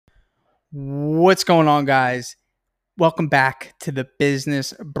What's going on, guys? Welcome back to the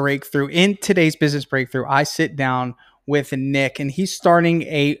Business Breakthrough. In today's Business Breakthrough, I sit down with Nick, and he's starting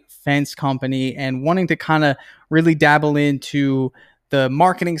a fence company and wanting to kind of really dabble into the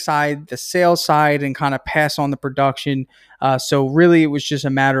marketing side, the sales side, and kind of pass on the production. So really, it was just a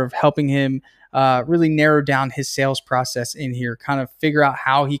matter of helping him really narrow down his sales process in here, kind of figure out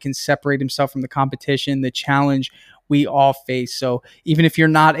how he can separate himself from the competition, the challenge we all face. So even if you're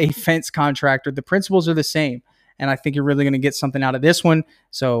not a fence contractor, the principles are the same. And I think you're really going to get something out of this one.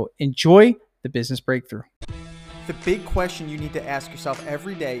 So enjoy the Business Breakthrough. The big question you need to ask yourself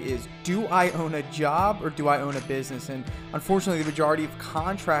every day is, do I own a job or do I own a business? And unfortunately, the majority of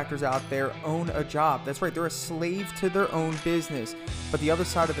contractors out there own a job. That's right, they're a slave to their own business. But the other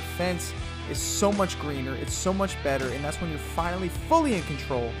side of the fence is so much greener, it's so much better, and that's when you're finally fully in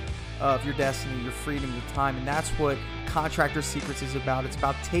control of your destiny, your freedom, your time. And that's what Contractor Secrets is about. It's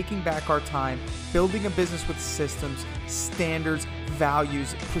about taking back our time, building a business with systems, standards,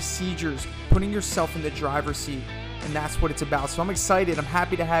 values, procedures, putting yourself in the driver's seat. And that's what it's about. So I'm excited. I'm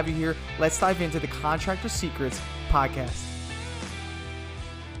happy to have you here. Let's dive into the Contractor Secrets podcast.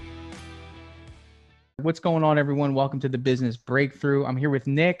 What's going on, everyone? Welcome to the Business Breakthrough. I'm here with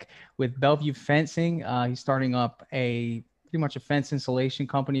Nick with Bellevue Fencing. He's starting up pretty much a fence insulation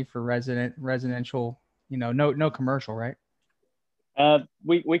company for residential, no commercial, right?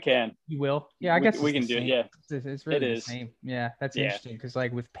 We can. You will? Yeah, I guess we can do it. Yeah, it's really the same. Yeah, that's interesting because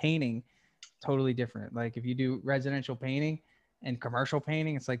like with painting, totally different. Like if you do residential painting and commercial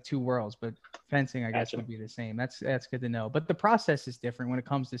painting, it's like two worlds. But fencing, I guess, would be the same. That's good to know. But the process is different when it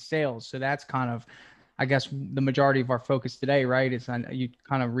comes to sales. So that's kind of, I guess, the majority of our focus today, right? Is on you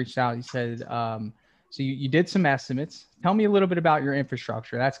kind of reached out. You said, so you did some estimates. Tell me a little bit about your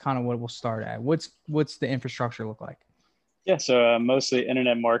infrastructure. That's kind of what we'll start at. What's the infrastructure look like? Yeah, so mostly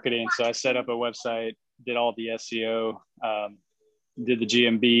internet marketing. So I set up a website, did all the SEO, did the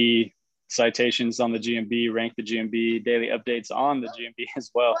GMB citations on the GMB, ranked the GMB, daily updates on the GMB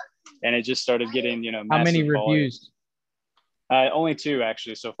as well. And it just started getting, how many reviews? Only 2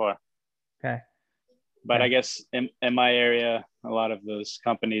 actually so far. Okay. But I guess in my area, a lot of those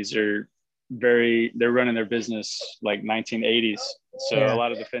companies are they're running their business like 1980s. So a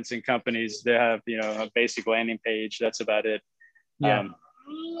lot of the fencing companies, they have, a basic landing page. That's about it. Yeah.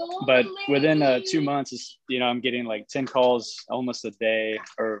 But within 2 months, I'm getting like 10 calls almost a day,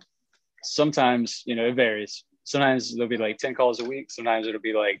 or sometimes, it varies. Sometimes there'll be like 10 calls a week. Sometimes it'll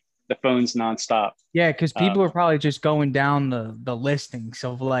be like the phone's nonstop. Yeah, because people are probably just going down the listings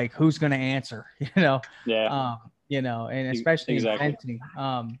of like who's going to answer, Yeah. And especially exactly. in fencing.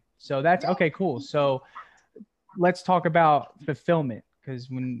 So that's okay, cool. So let's talk about fulfillment, because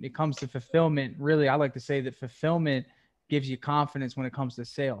when it comes to fulfillment, really, I like to say that fulfillment gives you confidence when it comes to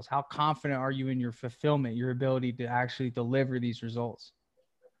sales. How confident are you in your fulfillment, your ability to actually deliver these results?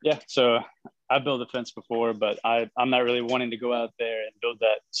 Yeah. So I built a fence before, but I'm not really wanting to go out there and build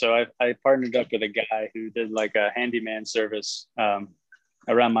that. So I partnered up with a guy who did like a handyman service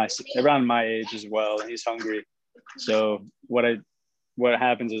around my age as well. And he's hungry. So what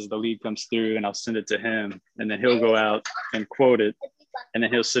happens is the lead comes through and I'll send it to him, and then he'll go out and quote it. And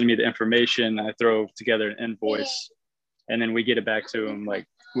then he'll send me the information. I throw together an invoice, and then we get it back to him like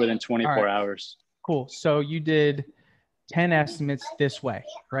within 24 hours. Cool. So you did 10 estimates this way,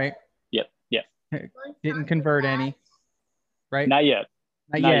 right? Yep. Didn't convert any, right? Not yet.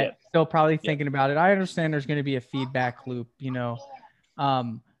 Not yet. Still probably thinking about it. I understand there's going to be a feedback loop, Let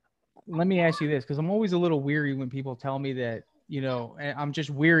me ask you this, because I'm always a little weary when people tell me that, and I'm just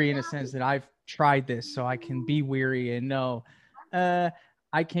weary in a sense that I've tried this, so I can be weary and know, I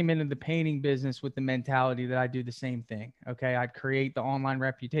came into the painting business with the mentality that I do the same thing. Okay. I'd create the online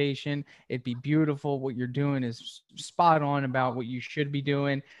reputation. It'd be beautiful. What you're doing is spot on about what you should be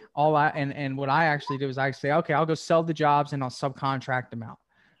doing. And what I actually do is I say, okay, I'll go sell the jobs and I'll subcontract them out.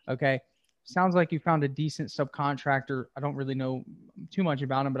 Okay. Sounds like you found a decent subcontractor. I don't really know too much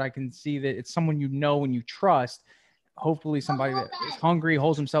about him, but I can see that it's someone and you trust. Hopefully somebody that is hungry,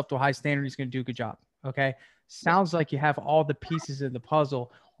 holds himself to a high standard. He's going to do a good job. Okay. Sounds like you have all the pieces of the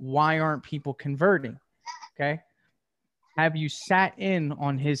puzzle. Why aren't people converting? Okay. Have you sat in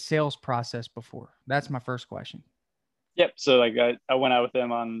on his sales process before? That's my first question. Yep. So like I went out with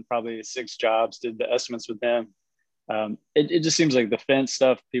them on probably 6 jobs, did the estimates with them. It just seems like the fence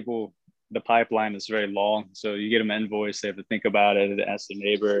stuff, the pipeline is very long. So you get them an invoice, they have to think about it, they ask their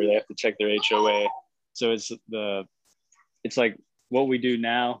neighbor, they have to check their HOA. So it's like what we do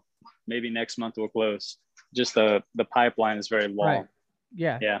now, maybe next month we'll close. Just the pipeline is very long. Right.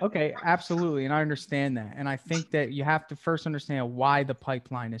 Yeah. Yeah. Okay. Absolutely. And I understand that. And I think that you have to first understand why the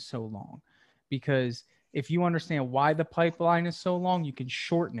pipeline is so long. Because if you understand why the pipeline is so long, you can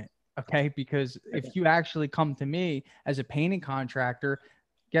shorten it. Okay. Because if you actually come to me as a painting contractor,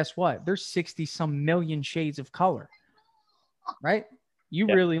 guess what? There's 60 some million shades of color, right? You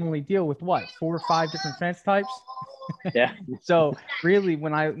Yeah. really only deal with what, 4 or 5 different fence types? Yeah. So really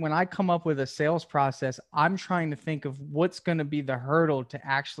when I come up with a sales process, I'm trying to think of what's going to be the hurdle to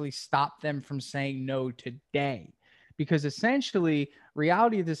actually stop them from saying no today. Because essentially,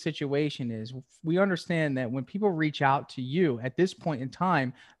 reality of the situation is we understand that when people reach out to you at this point in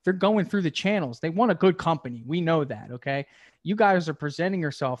time, they're going through the channels. They want a good company. We know that, okay? You guys are presenting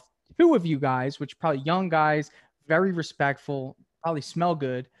yourself, two of you guys, which probably young guys, very respectful, probably smell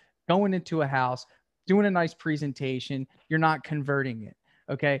good, going into a house, doing a nice presentation, you're not converting it.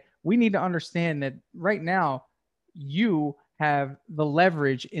 Okay. We need to understand that right now you have the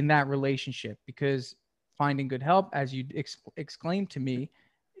leverage in that relationship because finding good help, as you exclaimed to me,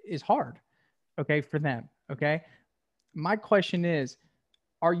 is hard. Okay. For them. Okay. My question is,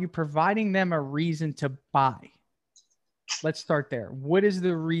 are you providing them a reason to buy? Let's start there. What is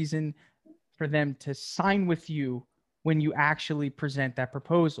the reason for them to sign with you when you actually present that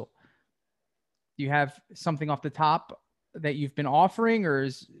proposal? Do you have something off the top that you've been offering, or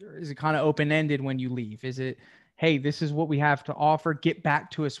is it kind of open ended when you leave? Is it, hey, this is what we have to offer. Get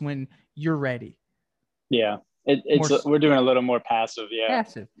back to us when you're ready. Yeah. More We're doing a little more passive. Yeah.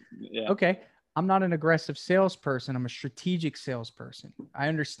 passive. Yeah. Okay. I'm not an aggressive salesperson. I'm a strategic salesperson. I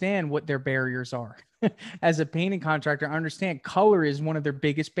understand what their barriers are. As a painting contractor, I understand color is one of their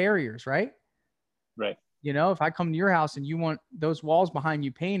biggest barriers, right? Right. You know, if I come to your house and you want those walls behind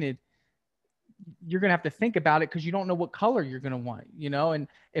you painted, you're going to have to think about it because you don't know what color you're going to want, you know? And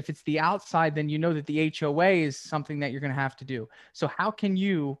if it's the outside, then you know that the HOA is something that you're going to have to do. So how can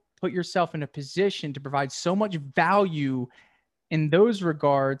you put yourself in a position to provide so much value in those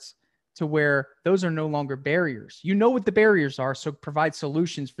regards to where those are no longer barriers? You know what the barriers are, so provide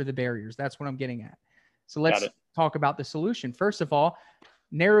solutions for the barriers. That's what I'm getting at. So Got let's it. talk about the solution. First of all,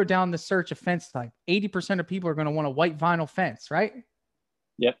 narrow down the search of fence type. 80% of people are going to want a white vinyl fence, right?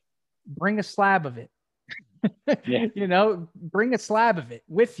 Yep. Bring a slab of it. Yeah. You know, bring a slab of it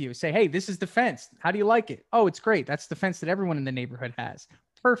with you. Say, hey, this is the fence. How do you like it? Oh, it's great. That's the fence that everyone in the neighborhood has.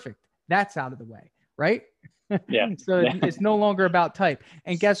 Perfect. That's out of the way, right? Yeah. So Yeah. it's no longer about type.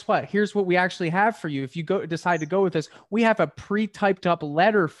 And guess what? Here's what we actually have for you. If you decide to go with us, we have a pre-typed up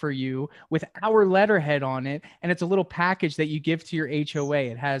letter for you with our letterhead on it, and it's a little package that you give to your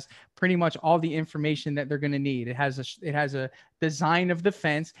HOA. It has pretty much all the information that they're going to need. It has a design of the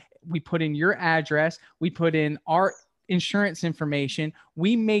fence. We put in your address. We put in our insurance information.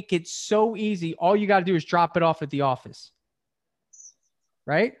 We make it so easy. All you got to do is drop it off at the office,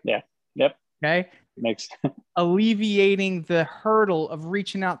 right? Yeah. Yep. Okay. Makes Alleviating the hurdle of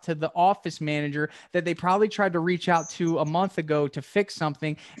reaching out to the office manager that they probably tried to reach out to a month ago to fix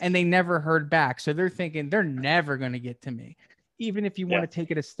something and they never heard back. So they're thinking they're never going to get to me. Even if you want yeah. to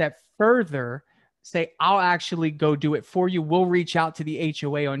take it a step further, say, I'll actually go do it for you. We'll reach out to the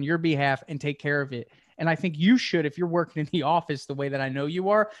HOA on your behalf and take care of it. And I think you should, if you're working in the office the way that I know you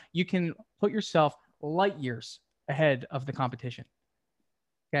are, you can put yourself light years ahead of the competition.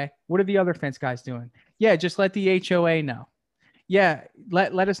 Okay. What are the other fence guys doing? Yeah, just let the HOA know. Yeah,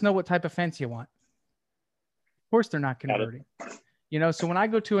 let us know what type of fence you want. Of course, they're not Got it. converting. You know, so when I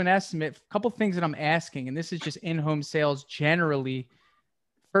go to an estimate, a couple things that I'm asking, and this is just in-home sales generally.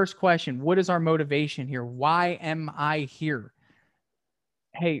 First question, what is our motivation here? Why am I here?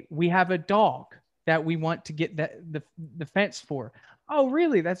 Hey, we have a dog that we want to get the fence for. Oh,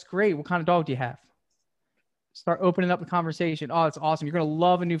 really? That's great. What kind of dog do you have? Start opening up the conversation. Oh, it's awesome. You're going to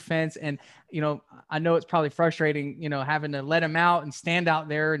love a new fence. And, you know, I know it's probably frustrating, you know, having to let him out and stand out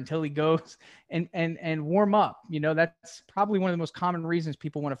there until he goes and warm up. You know, that's probably one of the most common reasons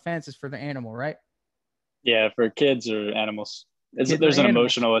people want a fence is for the animal, right? Yeah. For kids or animals, Kids or there's an animals.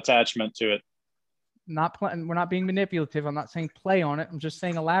 emotional attachment to it. We're not being manipulative. I'm not saying play on it. I'm just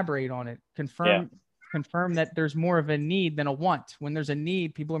saying elaborate on it. Yeah. Confirm that there's more of a need than a want. When there's a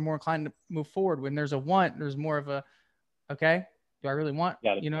need, people are more inclined to move forward. When there's a want, there's more of a, okay, do I really want?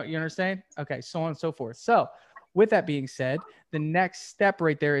 Got it. You know, you understand? Okay, so on and so forth. So with that being said, the next step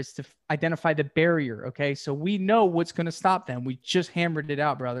right there is to identify the barrier. Okay, so we know what's going to stop them. We just hammered it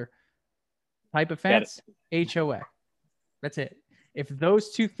out, brother. Type of Got it. fence, HOA. That's it. If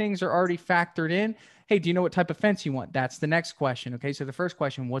those two things are already factored in, hey, do you know what type of fence you want? That's the next question. Okay. So the first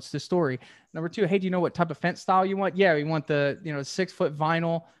question, what's the story? Number two, hey, do you know what type of fence style you want? Yeah, we want the, 6-foot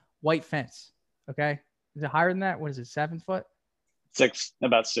vinyl white fence. Okay. Is it higher than that? What is it? 7 foot?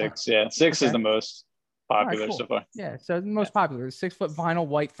 about six. Yeah. Six is the most popular cool. so far. Yeah. So the most popular is 6-foot vinyl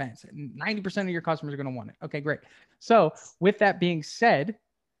white fence. 90% of your customers are going to want it. Okay, great. So with that being said,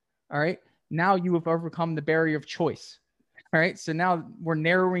 all right, now you have overcome the barrier of choice. All right. So now we're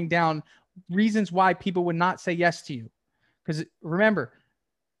narrowing down reasons why people would not say yes to you. Because remember,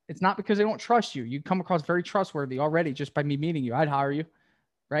 it's not because they don't trust you. You come across very trustworthy already just by me meeting you. I'd hire you,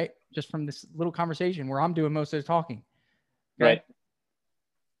 right? Just from this little conversation where I'm doing most of the talking. Okay? Right.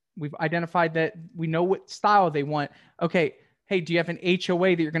 We've identified that we know what style they want. Okay. Hey, do you have an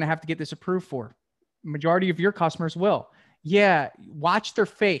HOA that you're going to have to get this approved for? Majority of your customers will. Yeah. Watch their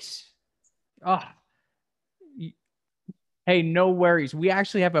face. Oh, hey, no worries. We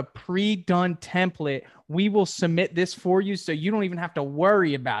actually have a pre-done template. We will submit this for you so you don't even have to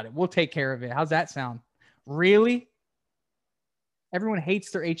worry about it. We'll take care of it. How's that sound? Really? Everyone hates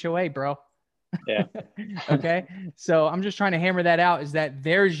their HOA, bro. Yeah. Okay. So I'm just trying to hammer that out, is that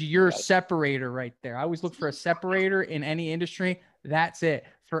there's your separator right there. I always look for a separator in any industry. That's it.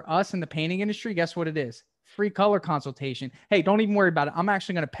 For us in the painting industry, guess what it is? Free color consultation. Hey, don't even worry about it. I'm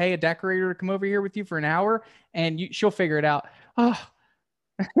actually going to pay a decorator to come over here with you for an hour and she'll figure it out. Oh,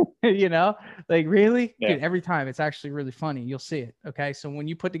 you know, like really? Yeah. Dude, every time it's actually really funny. You'll see it. Okay. So when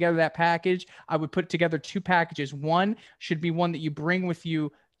you put together that package, I would put together 2 packages. One should be one that you bring with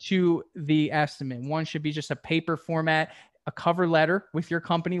you to the estimate. One should be just a paper format, a cover letter with your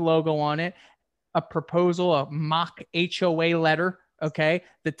company logo on it, a proposal, a mock HOA letter. Okay.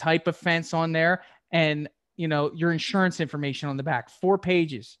 The type of fence on there, and your insurance information on the back, 4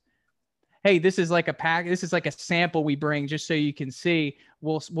 pages. Hey, this is like a pack. This is like a sample we bring just so you can see.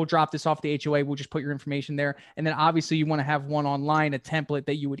 We'll drop this off the HOA. We'll just put your information there. And then obviously you want to have one online, a template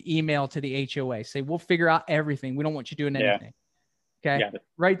that you would email to the HOA. Say, we'll figure out everything. We don't want you doing anything. Okay.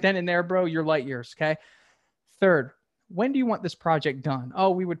 Right then and there, bro, you're light years. Okay. Third, when do you want this project done? Oh,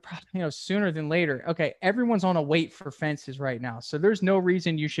 we would probably, sooner than later. Okay. Everyone's on a wait for fences right now. So there's no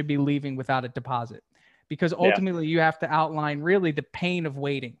reason you should be leaving without a deposit, because ultimately you have to outline really the pain of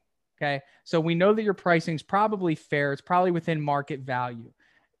waiting. Okay. So we know that your pricing is probably fair. It's probably within market value.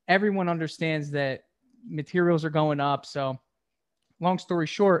 Everyone understands that materials are going up. So long story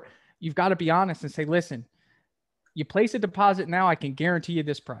short, you've got to be honest and say, listen, you place a deposit now, I can guarantee you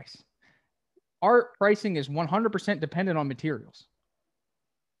this price. Our pricing is 100% dependent on materials.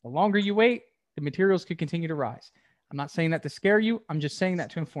 The longer you wait, the materials could continue to rise. I'm not saying that to scare you. I'm just saying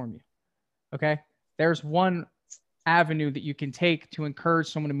that to inform you. Okay. There's one avenue that you can take to encourage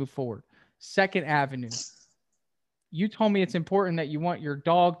someone to move forward. Second avenue, you told me it's important that you want your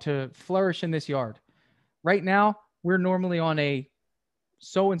dog to flourish in this yard. Right now, we're normally on a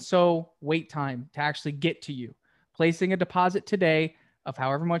so-and-so wait time to actually get to you. Placing a deposit today of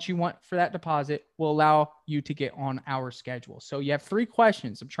however much you want for that deposit will allow you to get on our schedule. So you have 3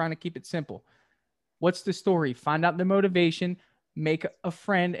 questions. I'm trying to keep it simple. What's the story? Find out the motivation, make a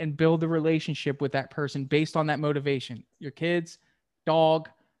friend, and build a relationship with that person based on that motivation. Your kids, dog,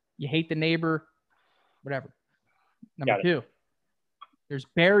 you hate the neighbor, whatever. Number 2, there's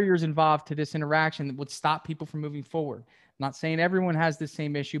barriers involved to this interaction that would stop people from moving forward. I'm not saying everyone has the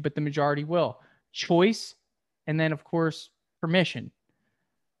same issue, but the majority will. Choice, and then of course, permission.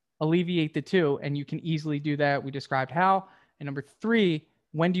 Alleviate the 2, and you can easily do that. We described how. And number 3,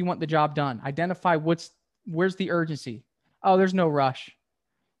 when do you want the job done? Identify where's the urgency. Oh, there's no rush.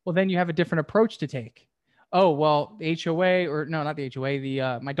 Well, then you have a different approach to take. Oh, well, the HOA, or no, not the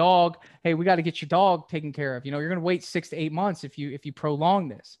HOA, my dog. Hey, we got to get your dog taken care of. You're going to wait 6 to 8 months if you prolong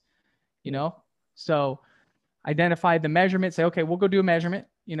this. So identify the measurement. Say, okay, we'll go do a measurement.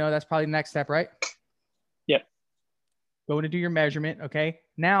 That's probably the next step, right? Yep. Go to do your measurement. Okay.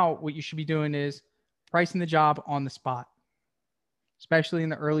 Now what you should be doing is pricing the job on the spot, especially in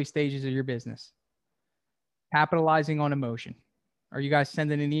the early stages of your business. Capitalizing on emotion. Are you guys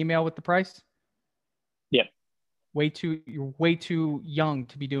sending an email with the price? Yep. You're way too young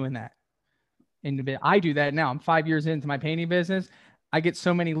to be doing that. And I do that now. I'm 5 years into my painting business. I get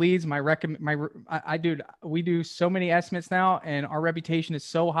so many leads. We do so many estimates now, and our reputation is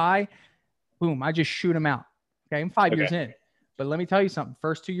so high. Boom, I just shoot them out. Okay, I'm 5 years in. But let me tell you something.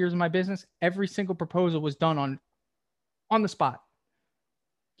 First 2 years of my business, every single proposal was done on the spot.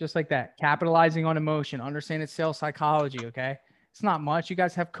 Just like that. Capitalizing on emotion, understanding sales psychology, okay? It's not much. You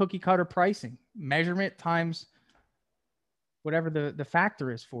guys have cookie cutter pricing, measurement times whatever the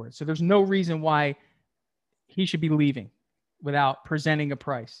factor is for it. So there's no reason why he should be leaving without presenting a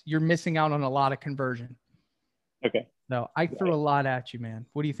price. You're missing out on a lot of conversion. Okay. So I threw a lot at you, man.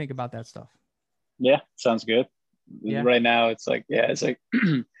 What do you think about that stuff? Yeah, sounds good. Yeah. Right now it's like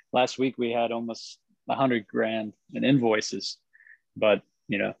last week we had almost $100,000 in invoices. But,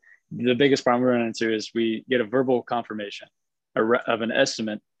 the biggest problem we run into is we get a verbal confirmation of an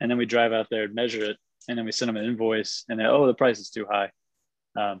estimate, and then we drive out there and measure it, and then we send them an invoice, and then, oh, the price is too high.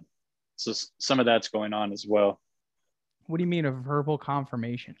 So some of that's going on as well. What do you mean a verbal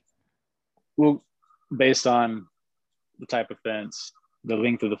confirmation? Well, based on the type of fence, the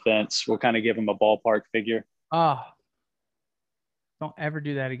length of the fence, we'll kind of give them a ballpark figure. Oh, don't ever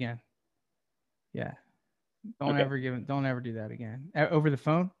do that again. Yeah. Don't ever do that again. Over the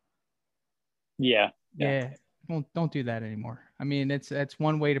phone? Yeah. Don't do that anymore. I mean, that's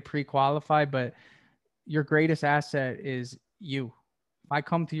one way to pre-qualify, but your greatest asset is you. If I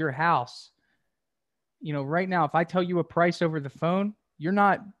come to your house, right now, if I tell you a price over the phone, you're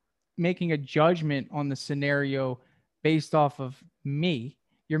not making a judgment on the scenario based off of me.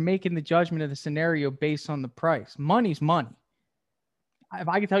 You're making the judgment of the scenario based on the price. Money's money. If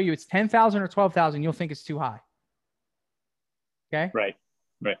I can tell you it's 10,000 or 12,000, you'll think it's too high. Okay. Right.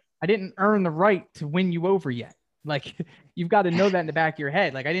 I didn't earn the right to win you over yet. Like, you've got to know that in the back of your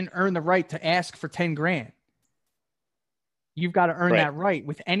head. Like, I didn't earn the right to ask for 10 grand. You've got to earn that right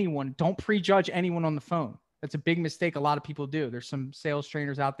with anyone. Don't prejudge anyone on the phone. That's a big mistake a lot of people do. There's some sales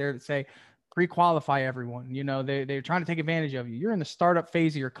trainers out there that say pre-qualify everyone. They're trying to take advantage of you. You're in the startup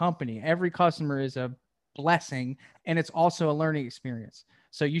phase of your company. Every customer is a blessing, and it's also a learning experience.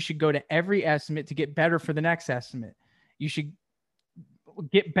 So you should go to every estimate to get better for the next estimate. You should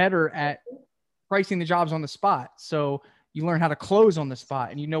get better at pricing the jobs on the spot. So you learn how to close on the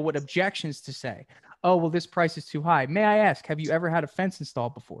spot, and you know what objections to say. Oh, well, this price is too high. May I ask, have you ever had a fence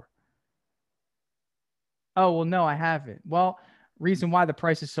installed before? Oh, well, no, I haven't. Well, reason why the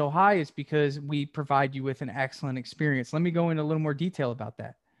price is so high is because we provide you with an excellent experience. Let me go into a little more detail about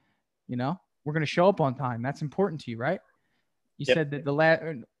that. We're going to show up on time. That's important to you, right? You said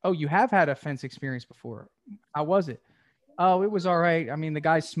that you have had a fence experience before. How was it? Oh, it was all right. I mean, the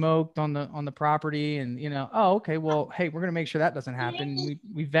guy smoked on the property, and oh, okay. Well, hey, we're going to make sure that doesn't happen.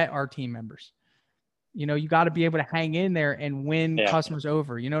 We vet our team members. You got to be able to hang in there and win customers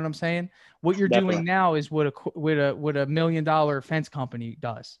over. You know what I'm saying? What you're doing now is what a $1 million fence company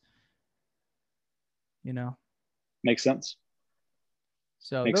does. Makes sense.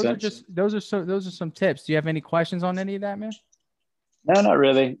 So those are some tips. Do you have any questions on any of that, man? No, not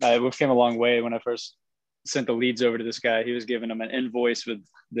really. We came a long way. When I first sent the leads over to this guy, he was giving them an invoice with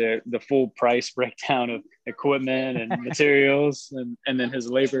the full price breakdown of equipment and materials and then his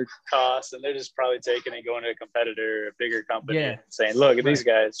labor costs. And they're just probably taking and going to a competitor, a bigger company, and saying, look at these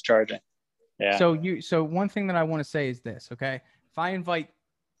guys charging. Yeah. So one thing that I want to say is this, okay? If I invite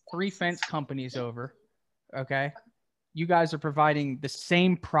 3 fence companies over, okay, you guys are providing the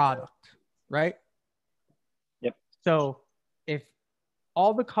same product, right? Yep. So if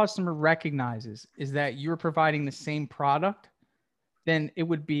all the customer recognizes is that you're providing the same product, then it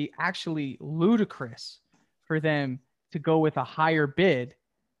would be actually ludicrous for them to go with a higher bid,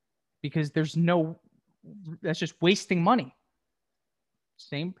 because that's just wasting money.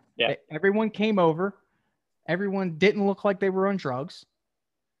 Everyone came over. Everyone didn't look like they were on drugs.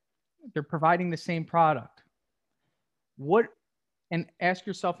 They're providing the same product. And ask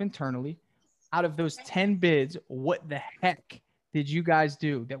yourself internally, out of those 10 bids, what the heck did you guys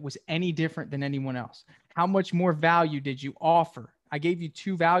do that was any different than anyone else? How much more value did you offer? I gave you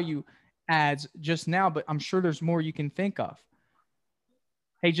 2 value adds just now, but I'm sure there's more you can think of.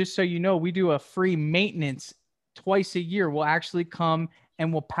 Hey, just so you know, we do a free maintenance twice a year. We'll actually come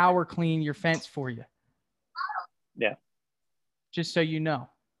and we'll power clean your fence for you. Yeah. Just so you know.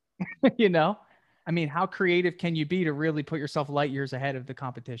 I mean, how creative can you be to really put yourself light years ahead of the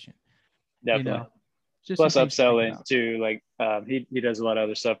competition? Definitely. Plus upselling too, like he does a lot of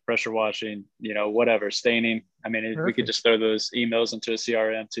other stuff, pressure washing, whatever, staining. I mean, we could just throw those emails into a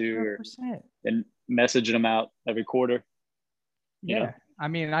CRM too, and messaging them out every quarter. Yeah. I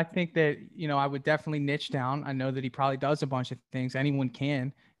mean, I think that, I would definitely niche down. I know that he probably does a bunch of things. Anyone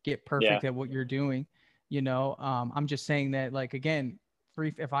can get perfect at what you're doing. I'm just saying that, like, again,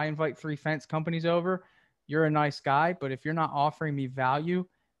 if I invite 3 fence companies over, you're a nice guy, but if you're not offering me value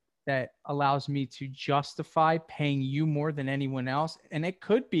that allows me to justify paying you more than anyone else. And it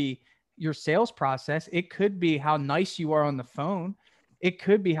could be your sales process. It could be how nice you are on the phone. It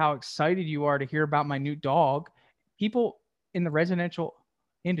could be how excited you are to hear about my new dog. People in the residential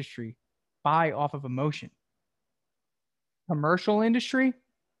industry buy off of emotion. Commercial industry,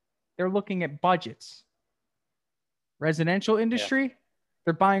 they're looking at budgets. Residential industry,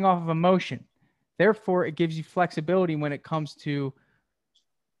 they're buying off of emotion. Therefore, it gives you flexibility when it comes to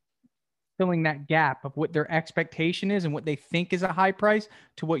filling that gap of what their expectation is and what they think is a high price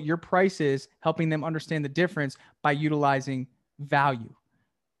to what your price is, helping them understand the difference by utilizing value.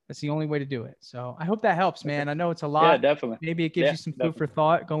 That's the only way to do it. So I hope that helps, man. I know it's a lot. Yeah, definitely. Maybe it gives you some food for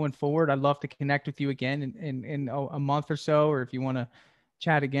thought going forward. I'd love to connect with you again in a month or so, or if you want to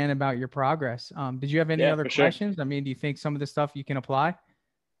chat again about your progress. Did you have any other questions? Sure. I mean, do you think some of the stuff you can apply?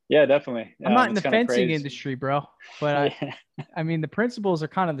 Yeah, definitely. I'm not in the fencing industry, bro, but I mean, the principles are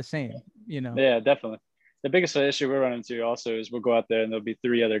kind of the same, you know? Yeah, definitely. The biggest issue we're running into also is we'll go out there and there'll be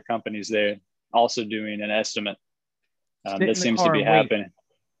 3 other companies there also doing an estimate. That seems to be happening.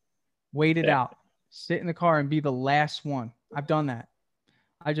 Wait it out. Sit in the car and be the last one. I've done that.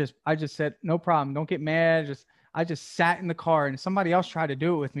 I just said, no problem. Don't get mad. I just sat in the car, and somebody else tried to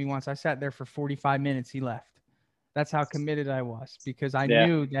do it with me once. I sat there for 45 minutes. He left. That's how committed I was, because I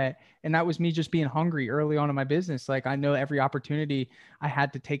knew that, and that was me just being hungry early on in my business. Like, I know every opportunity I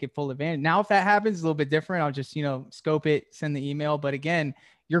had to take it full advantage. Now, if that happens, a little bit different. I'll just, scope it, send the email. But again,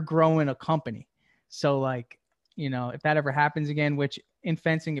 you're growing a company. So like, if that ever happens again, which in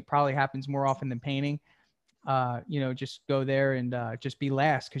fencing, it probably happens more often than painting, just go there and just be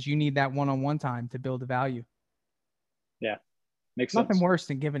last, because you need that one-on-one time to build the value. Yeah. Makes Nothing sense. worse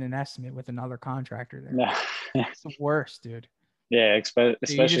than giving an estimate with another contractor there. No. It's the worst, dude. Yeah, especially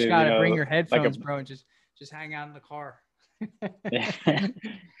you just gotta bring your headphones, bro, and just hang out in the car.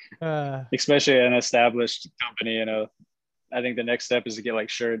 Especially an established company, I think the next step is to get like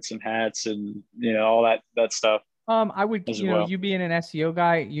shirts and hats and all that stuff. I would, you being an SEO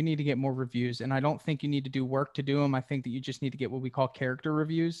guy, you need to get more reviews, and I don't think you need to do work to do them. I think that you just need to get what we call character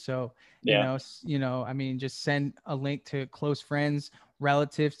reviews. So, I mean, just send a link to close friends,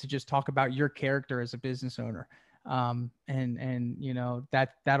 relatives, to just talk about your character as a business owner. That'll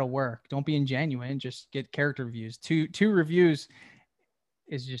work. Don't be ingenuine. Just get character reviews. Two reviews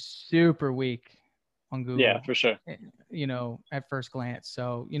is just super weak on Google. Yeah, for sure. At first glance.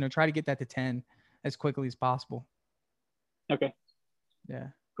 So, try to get that to 10 as quickly as possible. Okay. Yeah.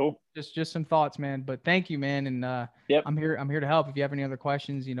 Cool. Just some thoughts, man. But thank you, man. And I'm here to help. If you have any other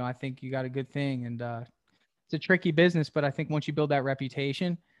questions, I think you got a good thing. And it's a tricky business, but I think once you build that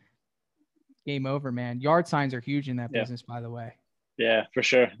reputation, game over, man. Yard signs are huge in that business, by the way. Yeah, for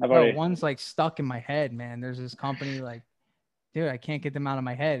sure. One's like stuck in my head, man. There's this company, like, dude, I can't get them out of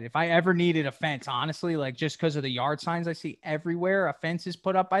my head. If I ever needed a fence, honestly, like just because of the yard signs I see everywhere, a fence is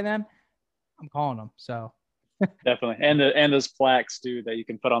put up by them, I'm calling them. So definitely. And those plaques too that you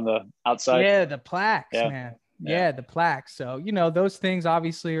can put on the outside. Yeah, the plaques, man. Yeah, the plaques. So, those things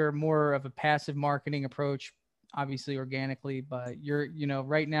obviously are more of a passive marketing approach, obviously organically, but you're,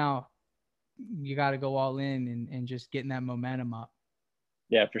 right now you got to go all in and just getting that momentum up.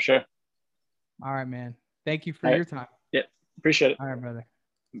 Yeah, for sure. All right, man. Thank you for your time. Yeah. Appreciate it. All right, brother.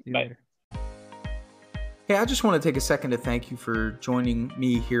 See you Bye. later. Hey, I just want to take a second to thank you for joining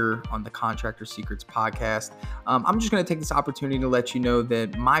me here on the Contractor Secrets podcast. I'm just going to take this opportunity to let you know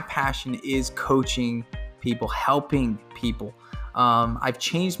that my passion is coaching people, helping people. I've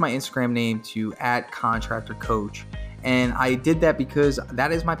changed my Instagram name to @contractorcoach. And I did that because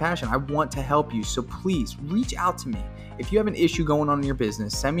that is my passion. I want to help you. So please reach out to me. If you have an issue going on in your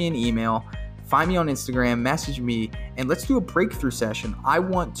business, send me an email. Find me on Instagram, message me, and let's do a breakthrough session. I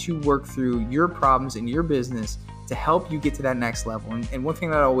want to work through your problems in your business to help you get to that next level. And one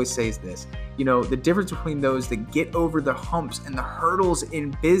thing that I always say is this, the difference between those that get over the humps and the hurdles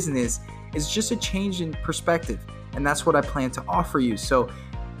in business is just a change in perspective. And that's what I plan to offer you. So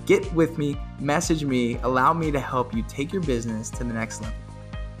get with me, message me, allow me to help you take your business to the next level.